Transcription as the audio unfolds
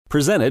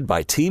Presented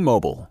by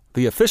T-Mobile,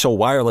 the official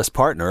wireless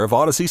partner of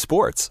Odyssey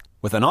Sports.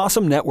 With an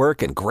awesome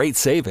network and great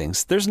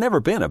savings, there's never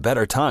been a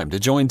better time to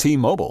join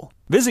T-Mobile.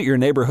 Visit your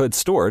neighborhood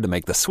store to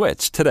make the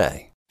switch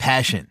today.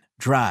 Passion,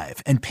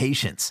 drive, and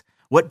patience.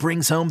 What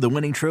brings home the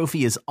winning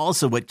trophy is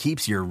also what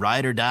keeps your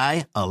ride or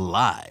die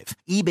alive.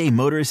 eBay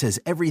Motors has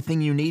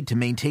everything you need to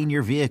maintain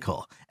your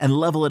vehicle and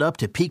level it up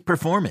to peak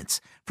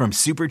performance. From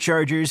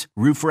superchargers,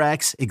 roof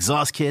racks,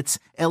 exhaust kits,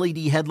 LED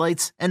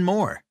headlights, and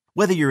more.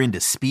 Whether you're into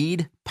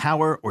speed,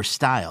 power, or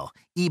style,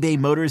 eBay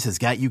Motors has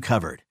got you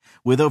covered.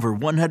 With over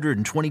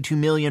 122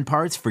 million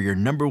parts for your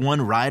number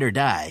one ride or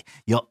die,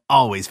 you'll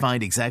always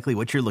find exactly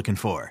what you're looking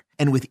for.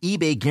 And with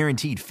eBay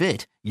Guaranteed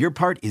Fit, your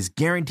part is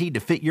guaranteed to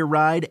fit your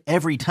ride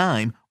every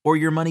time or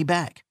your money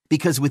back.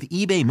 Because with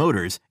eBay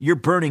Motors, you're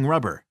burning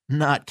rubber,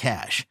 not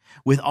cash.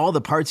 With all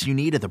the parts you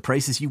need at the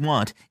prices you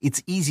want,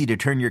 it's easy to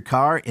turn your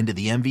car into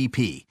the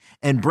MVP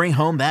and bring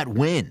home that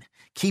win.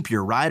 Keep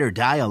your ride or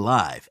die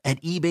alive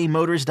at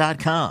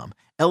ebaymotors.com.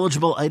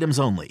 Eligible items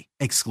only.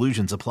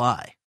 Exclusions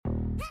apply.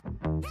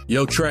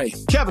 Yo, Trey.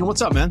 Kevin,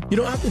 what's up, man? You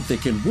know, I've been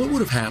thinking, what would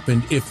have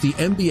happened if the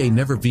NBA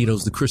never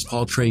vetoes the Chris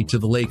Paul trade to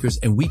the Lakers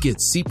and we get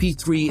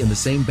CP3 in the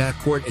same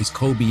backcourt as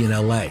Kobe in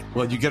LA?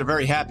 Well, you get a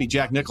very happy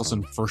Jack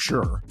Nicholson for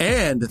sure.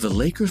 And the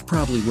Lakers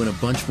probably win a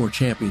bunch more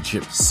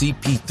championships.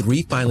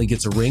 CP3 finally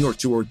gets a ring or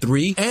two or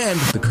three, and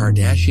the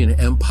Kardashian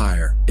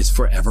empire is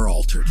forever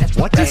altered.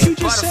 What did you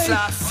just say?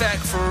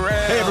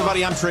 Hey,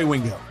 everybody, I'm Trey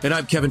Wingo. And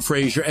I'm Kevin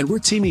Frazier, and we're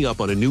teaming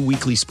up on a new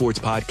weekly sports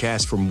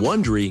podcast from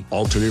Wondery,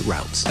 Alternate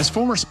Routes. As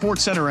former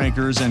Sports Center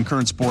anchors and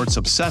current sports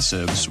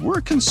obsessives, we're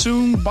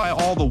consumed by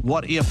all the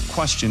what-if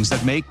questions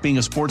that make being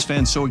a sports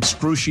fan so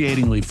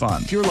excruciatingly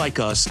fun. If you're like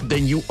us,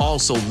 then you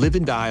also live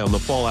and die on the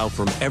fallout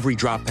from every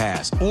drop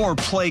pass. Or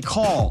play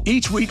call.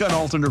 Each week on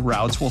Alternate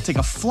Routes, we'll take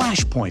a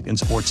flashpoint in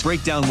sports,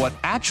 break down what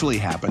actually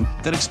happened,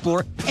 then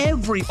explore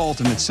every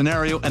alternate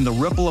scenario and the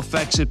ripple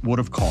effects it would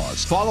have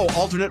caused. Follow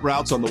Alternate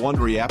Routes on the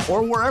Wondery app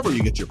or wherever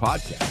you get your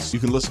podcasts. You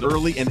can listen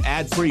early and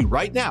ad-free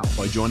right now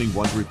by joining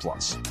Wondery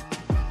Plus.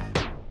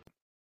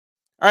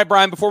 All right,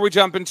 Brian, before we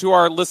jump into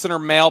our listener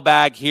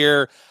mailbag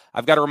here,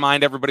 I've got to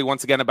remind everybody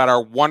once again about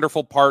our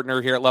wonderful partner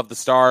here at Love the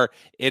Star.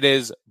 It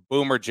is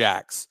Boomer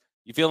Jacks.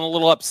 You feeling a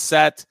little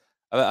upset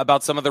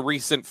about some of the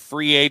recent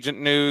free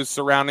agent news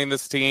surrounding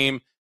this team?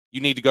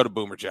 You need to go to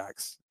Boomer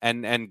Jacks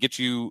and get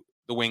you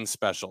the wing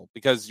special,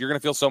 because you're going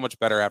to feel so much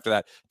better after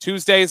that.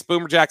 Tuesdays,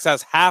 Boomer Jacks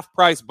has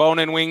half-price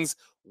bone-in wings.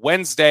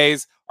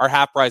 Wednesdays are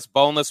half-price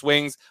boneless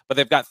wings, but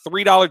they've got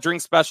 $3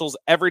 drink specials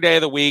every day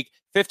of the week,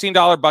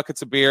 $15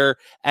 buckets of beer,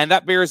 and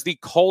that beer is the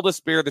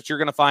coldest beer that you're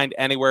going to find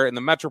anywhere in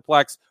the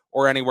Metroplex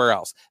or anywhere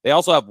else. They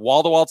also have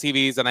wall-to-wall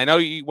TVs, and I know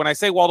when I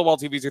say wall-to-wall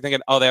TVs, you're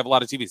thinking, oh, they have a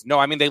lot of TVs. No,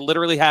 I mean, they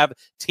literally have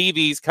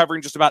TVs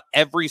covering just about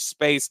every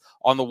space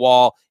on the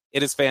wall.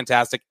 It is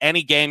fantastic.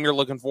 Any game you're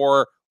looking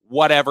for,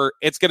 whatever,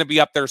 it's going to be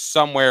up there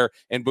somewhere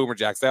in Boomer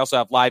Jacks. They also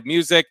have live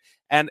music,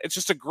 and it's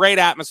just a great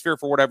atmosphere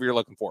for whatever you're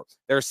looking for.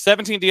 There are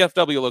 17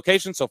 DFW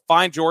locations, so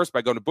find yours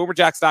by going to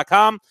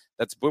boomerjacks.com.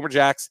 That's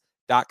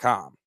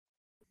boomerjacks.com.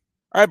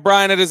 All right,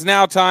 Brian, it is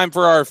now time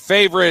for our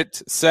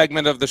favorite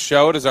segment of the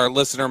show. It is our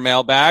listener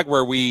mailbag,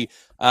 where we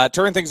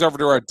turn things over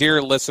to our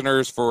dear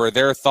listeners for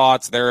their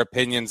thoughts, their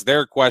opinions,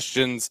 their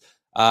questions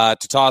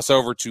to toss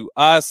over to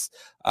us.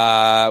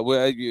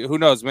 Who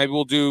knows? Maybe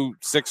we'll do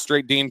 6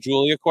 straight Dean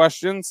Julia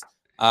questions.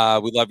 We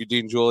love you,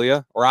 Dean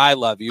Julia, or I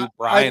love you,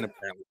 Brian.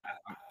 Apparently,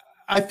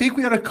 I think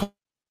we ought to call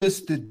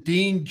this the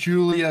Dean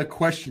Julia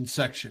question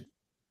section.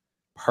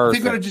 Perfect. I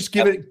think we ought to just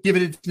give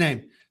it its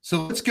name.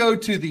 So let's go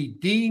to the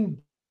Dean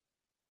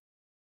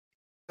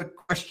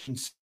question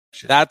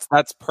section. That's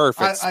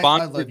perfect.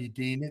 I love you,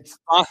 Dean. It's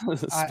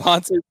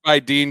sponsored by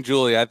Dean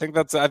Julia. I think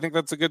that's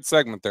a good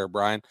segment there,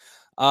 Brian.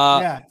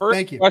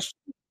 Thank you.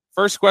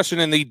 First question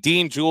in the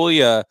Dean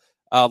Julia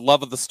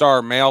Love of the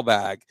Star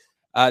mailbag.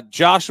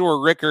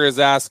 Joshua Ricker is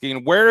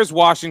asking, where is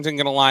Washington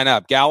going to line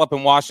up? Gallup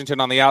and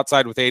Washington on the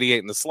outside with 88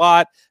 in the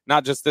slot,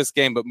 not just this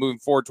game, but moving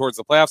forward towards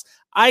the playoffs.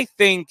 I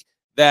think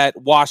that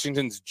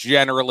Washington's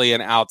generally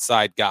an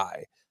outside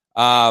guy.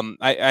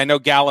 I know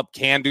Gallup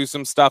can do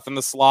some stuff in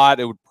the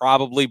slot. It would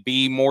probably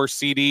be more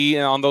CD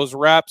on those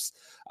reps.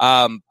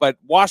 But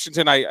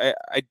Washington, I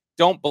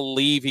don't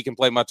believe he can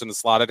play much in the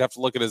slot. I'd have to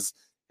look at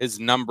his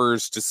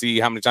numbers to see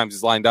how many times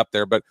he's lined up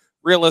there. But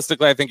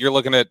realistically, I think you're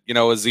looking at,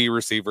 a Z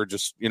receiver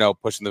just,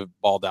 pushing the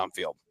ball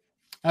downfield.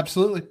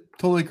 Absolutely.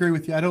 Totally agree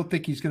with you. I don't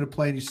think he's going to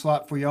play any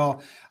slot for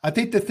y'all. I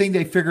think the thing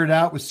they figured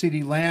out with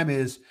CeeDee Lamb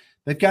is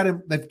they've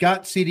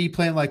got CD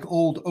playing like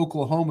old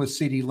Oklahoma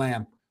CeeDee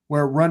Lamb,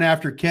 where run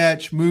after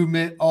catch,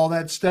 movement, all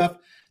that stuff.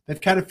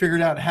 They've kind of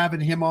figured out having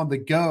him on the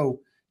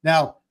go.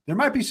 Now, there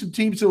might be some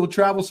teams that will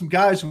travel some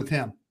guys with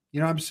him.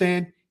 You know what I'm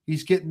saying?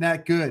 He's getting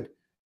that good.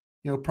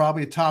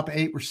 Probably a top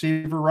 8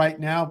 receiver right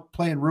now,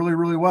 playing really,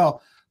 really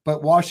well.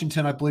 But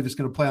Washington, I believe, is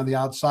going to play on the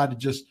outside.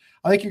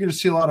 I think you're going to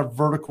see a lot of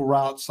vertical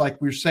routes,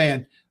 like we were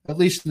saying, at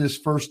least in this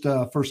first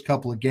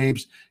couple of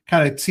games,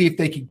 kind of see if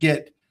they could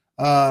get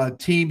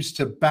teams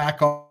to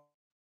back off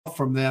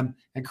from them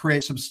and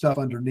create some stuff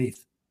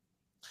underneath.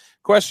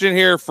 Question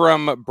here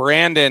from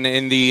Brandon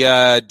in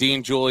the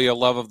Dean Julia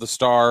Love of the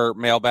Star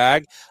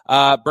mailbag.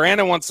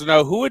 Brandon wants to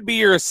know, who would be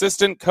your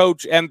assistant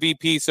coach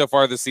MVP so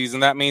far this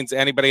season? That means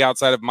anybody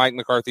outside of Mike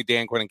McCarthy,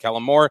 Dan Quinn, and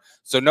Kellen Moore.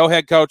 So no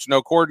head coach,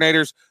 no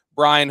coordinators.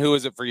 Brian, who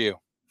is it for you?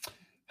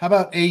 How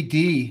about AD?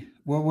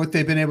 What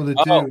they've been able to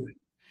do?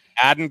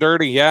 Adding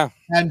dirty, yeah.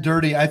 Adding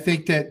dirty. I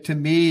think that, to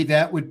me,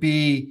 that would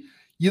be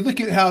 – you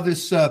look at how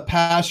this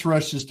pass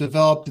rush has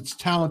developed. It's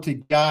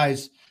talented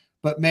guys.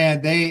 But,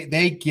 man,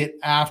 they get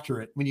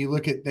after it. When you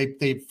look at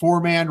they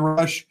four-man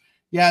rush,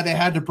 yeah, they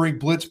had to bring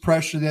blitz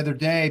pressure the other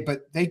day,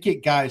 but they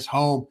get guys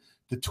home.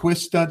 The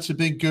twist stunts have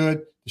been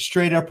good. The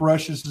straight-up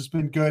rushes has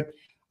been good.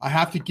 I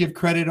have to give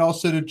credit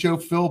also to Joe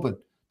Philbin.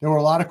 There were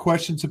a lot of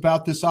questions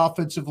about this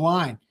offensive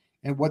line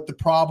and what the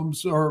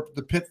problems or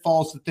the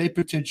pitfalls that they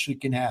potentially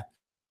can have.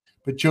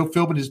 But Joe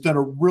Philbin has done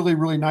a really,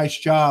 really nice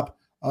job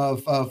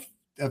of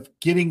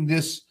getting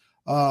this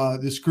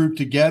group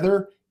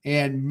together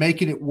and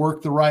making it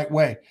work the right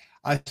way.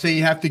 I say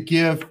you have to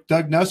give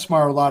Doug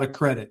Nussmeier a lot of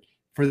credit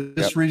for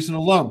this reason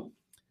alone.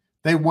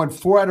 They won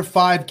 4 out of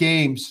 5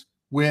 games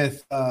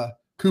with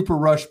Cooper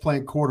Rush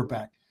playing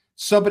quarterback.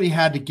 Somebody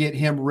had to get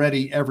him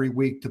ready every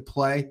week to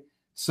play.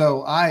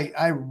 So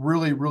I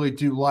really, really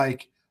do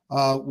like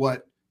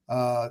what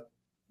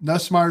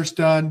Nussmeier's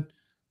done,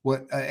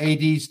 what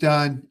AD's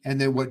done,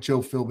 and then what Joe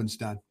Philbin's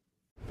done.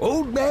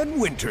 Old Man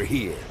Winter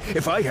here.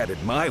 If I had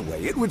it my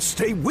way, it would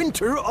stay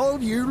winter all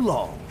year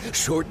long.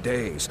 Short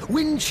days,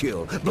 wind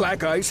chill,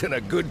 black ice, and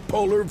a good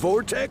polar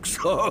vortex.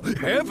 Oh,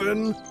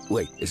 heaven.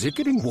 Wait, is it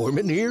getting warm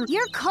in here?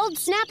 Your cold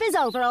snap is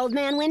over, Old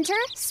Man Winter.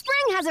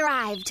 Spring has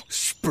arrived.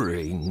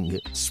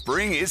 Spring.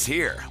 Spring is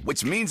here,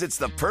 which means it's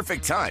the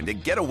perfect time to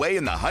get away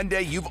in the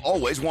Hyundai you've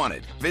always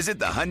wanted. Visit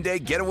the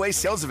Hyundai Getaway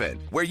Sales Event,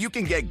 where you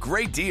can get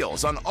great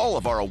deals on all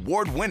of our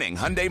award-winning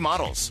Hyundai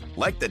models,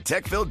 like the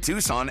tech-filled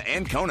Tucson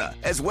and Kona,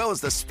 as well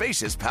as the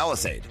spacious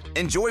Palisade.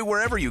 Enjoy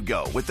wherever you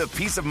go with the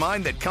peace of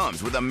mind that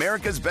comes with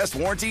America's best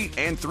warranty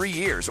and 3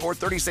 years or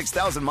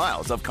 36,000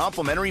 miles of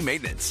complimentary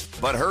maintenance.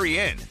 But hurry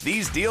in,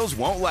 these deals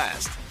won't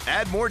last.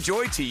 Add more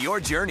joy to your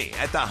journey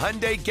at the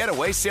Hyundai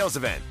Getaway Sales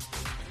Event.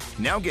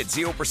 Now get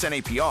 0%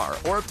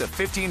 APR or up to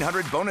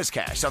 $1,500 bonus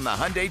cash on the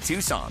Hyundai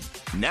Tucson.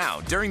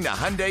 Now, during the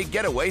Hyundai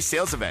Getaway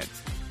Sales Event.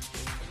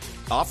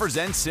 Offers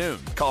end soon.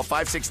 Call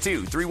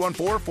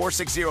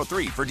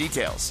 562-314-4603 for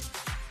details.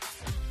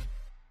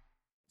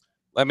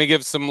 Let me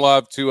give some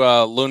love to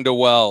Lunda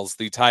Wells,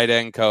 the tight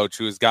end coach,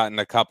 who has gotten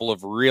a couple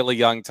of really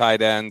young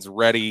tight ends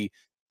ready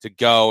to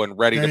go and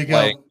ready to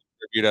play and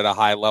contribute at a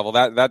high level.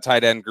 That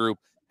tight end group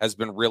has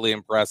been really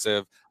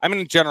impressive. I mean,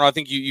 in general, I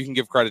think you can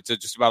give credit to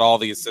just about all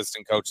the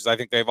assistant coaches. I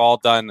think they've all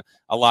done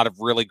a lot of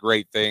really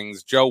great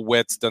things. Joe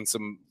Witt's done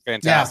some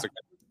fantastic.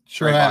 Yeah,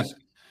 sure has.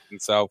 And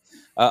so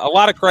a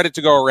lot of credit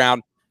to go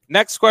around.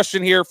 Next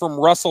question here from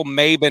Russell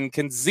Mabin.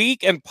 Can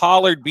Zeke and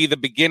Pollard be the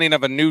beginning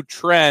of a new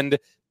trend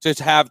to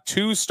have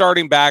 2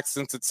 starting backs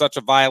since it's such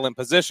a violent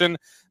position?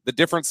 The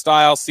different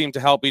styles seem to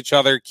help each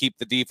other keep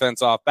the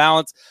defense off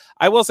balance.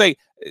 I will say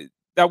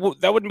that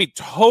wouldn't be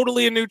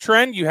totally a new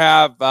trend. You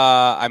have,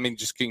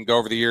 just can go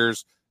over the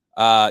years,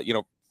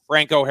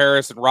 Franco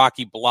Harris and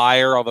Rocky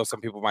Blyer, although some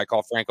people might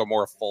call Franco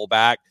more a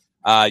fullback.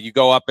 You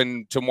go up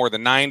into more the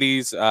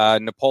 90s,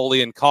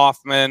 Napoleon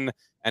Kaufman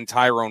and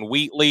Tyrone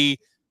Wheatley.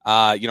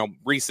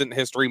 Recent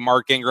history,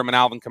 Mark Ingram and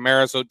Alvin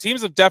Kamara. So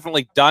teams have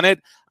definitely done it.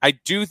 I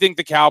do think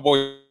the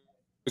Cowboys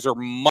are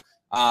much,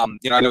 I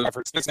know I've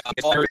heard Smith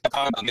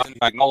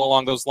all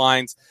along those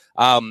lines.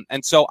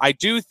 And so I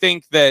do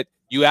think that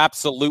you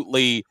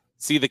absolutely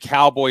see the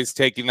Cowboys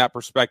taking that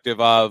perspective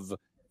of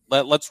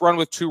let's run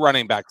with 2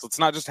 running backs. Let's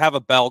not just have a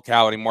bell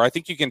cow anymore. I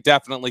think you can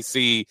definitely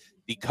see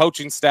the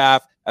coaching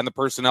staff and the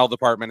personnel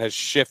department has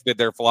shifted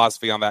their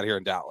philosophy on that here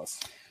in Dallas.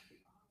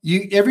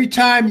 Every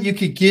time you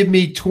could give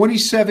me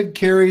 27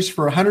 carries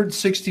for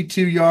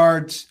 162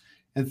 yards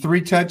and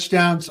 3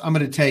 touchdowns, I'm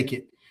going to take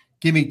it.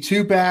 Give me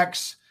 2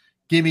 backs.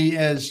 Give me,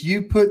 as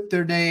you put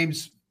their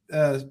names,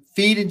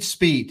 feed and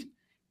speed.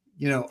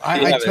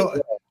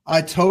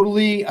 I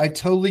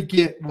totally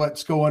get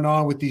what's going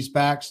on with these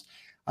backs.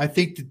 I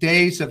think the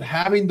days of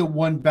having the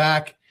one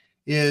back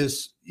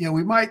is,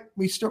 we might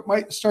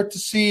start to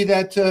see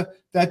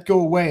that go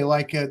away.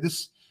 Like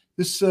this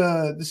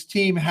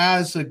team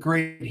has a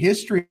great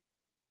history.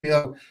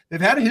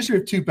 They've had a history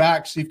of 2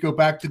 backs. If you go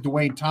back to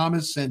Dwayne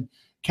Thomas and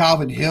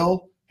Calvin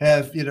Hill,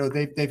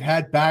 they've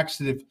had backs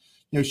that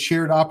have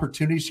shared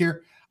opportunities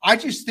here. I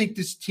just think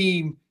this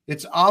team,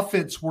 its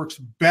offense works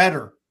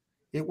better.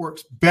 It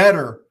works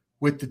better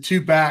with the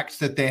 2 backs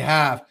that they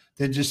have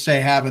than just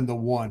say having the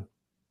one.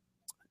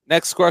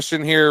 Next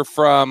question here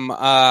from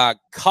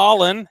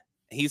Colin.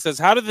 He says,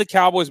 how did the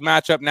Cowboys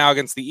match up now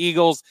against the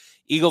Eagles?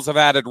 Eagles have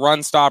added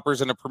run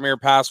stoppers and a premier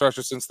pass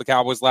rusher since the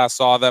Cowboys last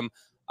saw them.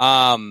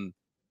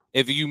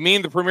 If you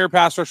mean the premier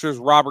pass rusher is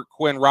Robert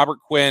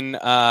Quinn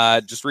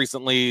just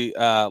recently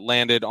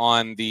landed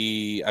on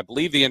the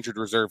injured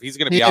reserve. He's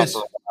going to be out for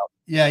a while.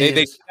 Yeah,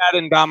 they had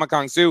in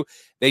Ndamukong Suh.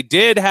 They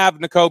did have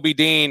Nakobe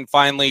Dean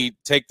finally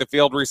take the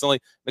field recently.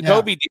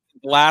 Nakobe Dean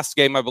last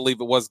game, I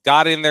believe it was,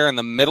 got in there in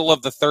the middle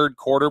of the third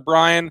quarter,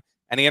 Brian,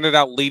 and he ended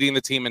up leading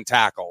the team in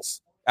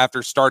tackles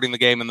after starting the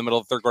game in the middle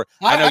of the third quarter.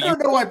 I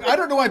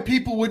don't know why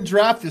people wouldn't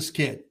draft this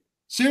kid.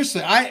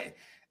 Seriously, I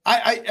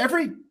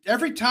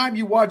every time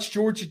you watch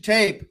Georgia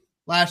tape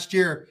last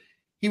year,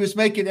 he was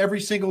making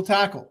every single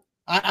tackle.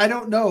 I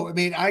don't know. I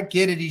mean, I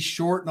get it. He's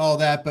short and all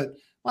that, but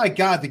my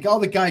God, all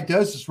the guy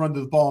does is run to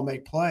the ball and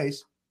make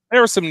plays. There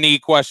were some knee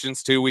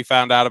questions, too, we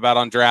found out about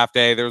on draft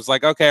day. There was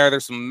like, okay, are there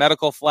some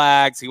medical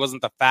flags? He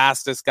wasn't the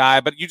fastest guy,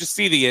 but you just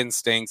see the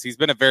instincts. He's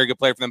been a very good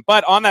player for them.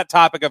 But on that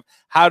topic of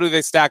how do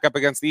they stack up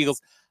against the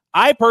Eagles,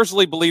 I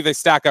personally believe they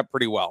stack up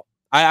pretty well.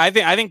 I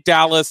think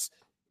Dallas,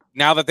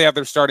 now that they have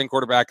their starting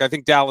quarterback, I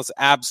think Dallas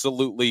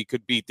absolutely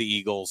could beat the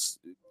Eagles,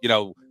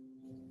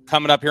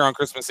 coming up here on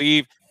Christmas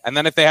Eve. And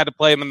then if they had to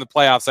play them in the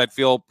playoffs, I'd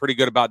feel pretty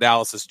good about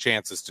Dallas's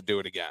chances to do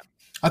it again.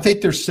 I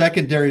think their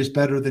secondary is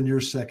better than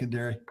your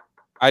secondary.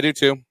 I do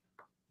too.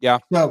 Yeah.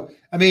 So,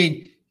 I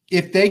mean,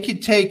 if they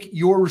could take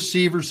your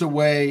receivers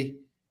away,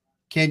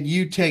 can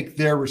you take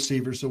their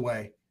receivers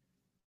away?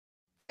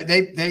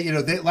 They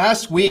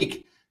last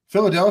week,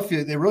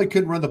 Philadelphia, they really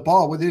couldn't run the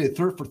ball. Well, they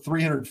threw it for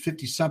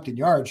 350 something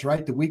yards,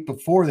 right? The week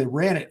before they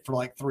ran it for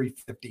like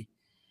 350.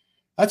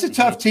 That's a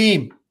tough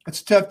team.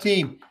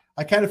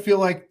 I kind of feel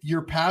like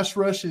your pass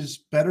rush is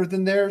better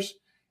than theirs.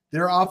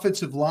 Their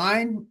offensive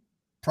line,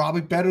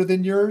 probably better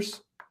than yours.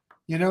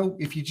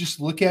 If you just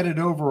look at it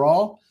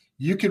overall,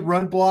 you could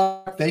run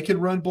block, they could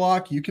run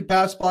block, you could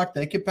pass block,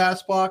 they could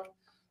pass block.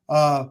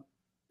 I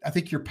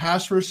think your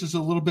pass rush is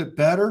a little bit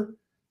better.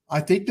 I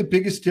think the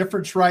biggest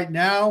difference right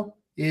now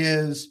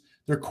is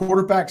their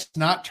quarterback's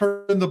not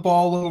turning the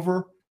ball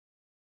over.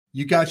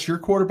 You got your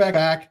quarterback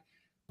back.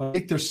 I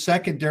think their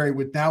secondary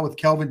with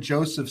Kelvin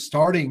Joseph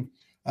starting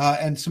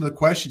and some of the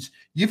questions,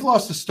 you've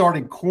lost a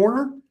starting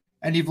corner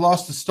and you've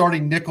lost a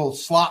starting nickel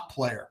slot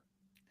player.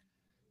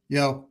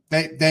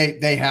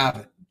 They have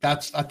it.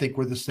 That's, I think,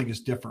 where this thing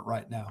is different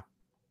right now.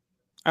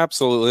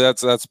 Absolutely.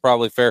 That's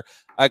probably fair.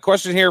 A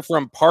question here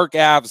from Park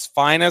Ave's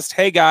Finest.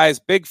 Hey, guys,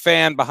 big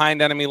fan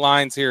behind enemy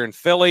lines here in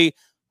Philly.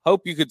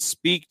 Hope you could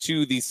speak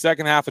to the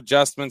second half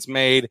adjustments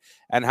made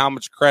and how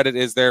much credit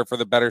is there for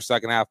the better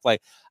second half play.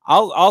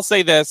 I'll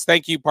say this.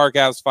 Thank you, Park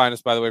Ave's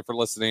Finest, by the way, for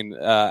listening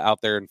out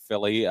there in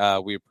Philly.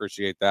 We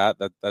appreciate that.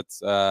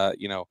 That's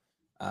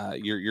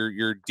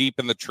you're deep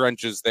in the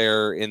trenches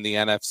there in the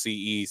NFC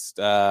East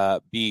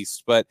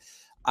beast. But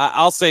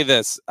I'll say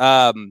this,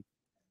 and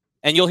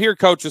you'll hear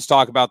coaches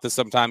talk about this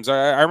sometimes.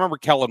 I remember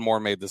Kellen Moore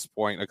made this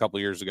point a couple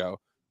of years ago.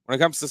 When it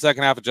comes to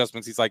second half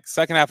adjustments, he's like,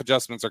 second half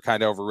adjustments are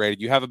kind of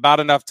overrated. You have about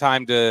enough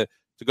time to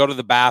go to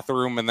the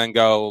bathroom and then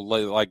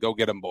go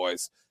get them,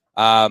 boys.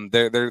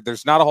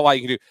 There's not a whole lot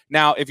you can do.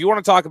 Now, if you want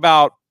to talk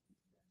about,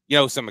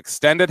 some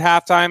extended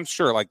halftime,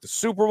 sure, like the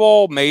Super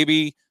Bowl,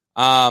 maybe.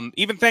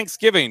 Even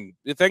Thanksgiving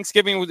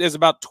is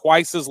about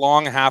twice as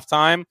long a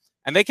halftime,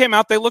 and they came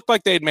out, they looked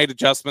like they had made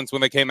adjustments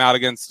when they came out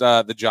against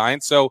the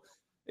Giants. So,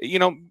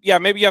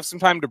 maybe you have some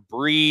time to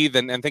breathe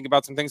and think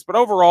about some things, but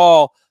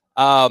overall,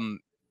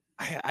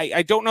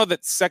 I don't know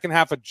that second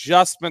half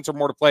adjustments are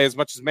more to play as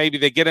much as maybe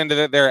they get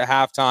into there at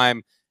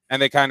halftime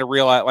and they kind of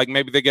realize, like,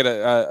 maybe they get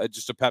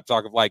just a pep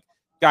talk of like,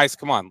 guys,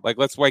 come on, like,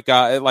 let's wake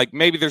up. Like,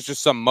 maybe there's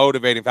just some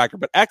motivating factor,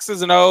 but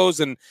X's and O's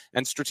and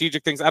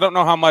strategic things, I don't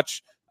know how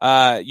much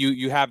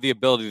you have the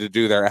ability to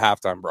do there at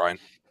halftime, Brian.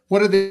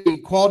 One of the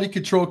quality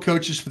control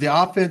coaches for the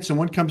offense and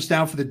one comes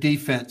down for the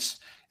defense.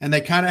 And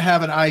they kind of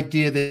have an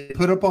idea. They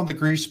put up on the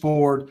grease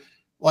board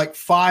like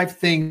 5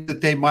 things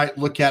that they might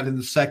look at in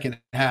the second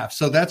half.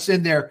 So that's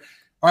in there.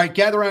 All right,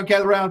 gather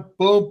around,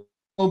 boom,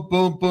 boom,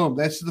 boom, boom.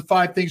 That's the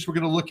 5 things we're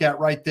going to look at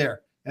right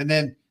there. And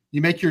then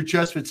you make your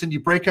adjustments and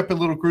you break up in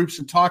little groups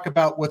and talk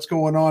about what's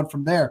going on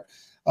from there.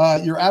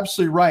 You're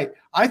absolutely right.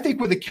 I think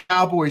where the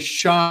Cowboys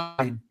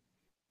shine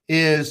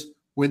is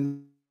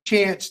when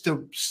chance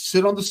to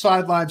sit on the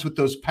sidelines with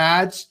those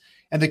pads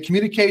and the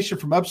communication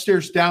from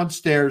upstairs,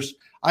 downstairs,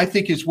 I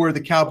think is where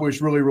the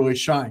Cowboys really, really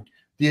shine.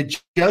 The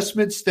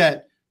adjustments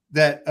that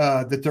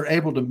they're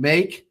able to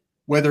make,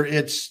 whether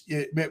it's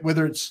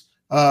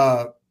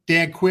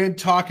Dan Quinn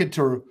talking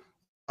to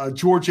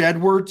George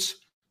Edwards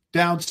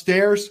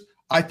downstairs,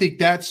 I think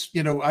that's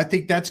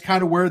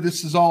kind of where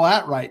this is all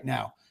at right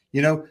now.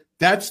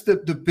 That's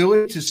the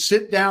ability to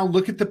sit down,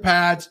 look at the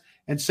pads,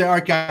 and say, all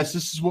right, guys,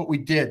 this is what we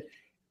did,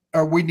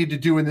 or we need to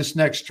do in this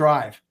next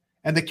drive.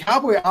 And the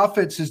Cowboy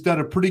offense has done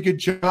a pretty good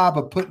job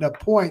of putting up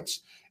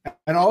points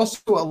and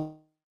also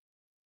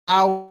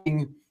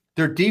allowing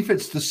their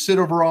defense to sit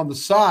over on the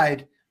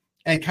side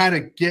and kind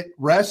of get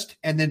rest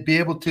and then be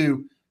able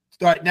to,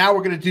 all right, now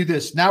we're going to do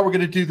this. Now we're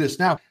going to do this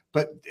now.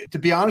 But to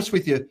be honest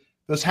with you,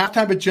 those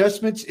halftime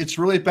adjustments, it's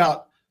really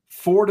about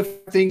 4 to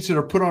 5 things that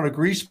are put on a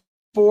grease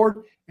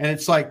board. And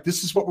it's like,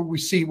 this is what we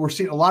see. We're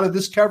seeing a lot of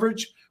this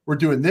coverage. We're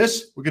doing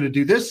this. We're going to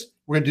do this.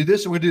 We're going to do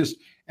this. And we're going to do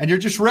this. And you're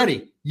just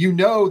ready. You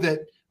know that,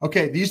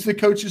 okay, these are the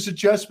coach's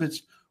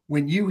adjustments.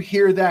 When you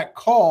hear that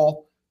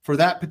call for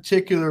that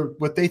particular,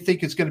 what they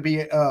think is going to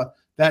be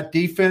that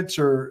defense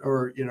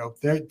or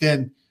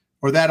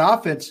that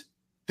offense,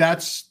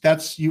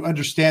 that's you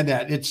understand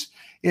that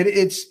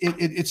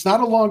it's not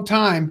a long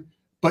time,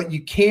 but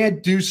you can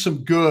do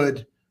some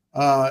good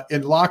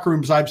in locker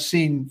rooms. I've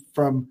seen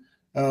from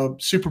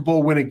Super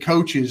Bowl winning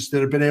coaches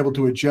that have been able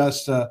to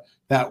adjust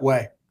that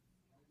way.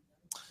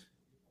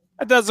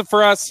 That does it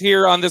for us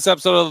here on this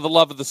episode of The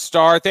Love of the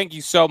Star. Thank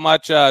you so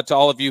much to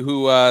all of you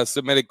who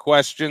submitted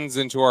questions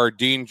into our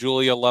Dean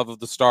Julia Love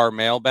of the Star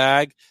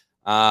mailbag.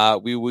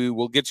 We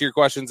will get to your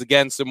questions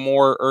again some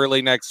more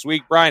early next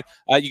week. Brian,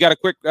 you got a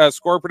quick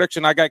score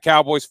prediction? I got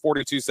Cowboys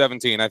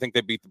 42-17. I think they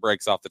beat the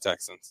brakes off the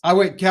Texans. I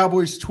went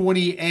Cowboys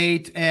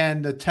 28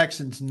 and the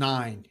Texans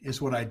 9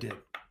 is what I did.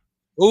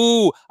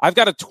 Ooh, I've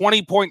got a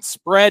 20-point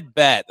spread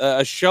bet,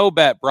 a show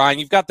bet, Brian.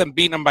 You've got them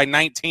beating them by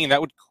 19.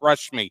 That would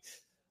crush me.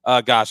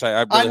 Gosh,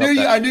 I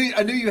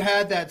knew you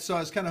had that, so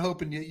I was kind of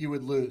hoping you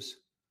would lose.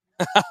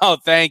 Oh,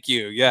 thank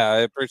you. Yeah, I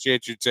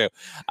appreciate you too.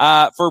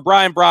 For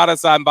Brian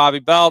Broaddus, I'm Bobby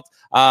Belt.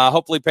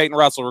 Hopefully Peyton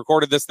Russell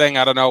recorded this thing.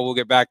 I don't know. We'll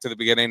get back to the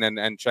beginning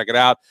and check it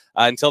out.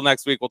 Until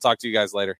next week, we'll talk to you guys later.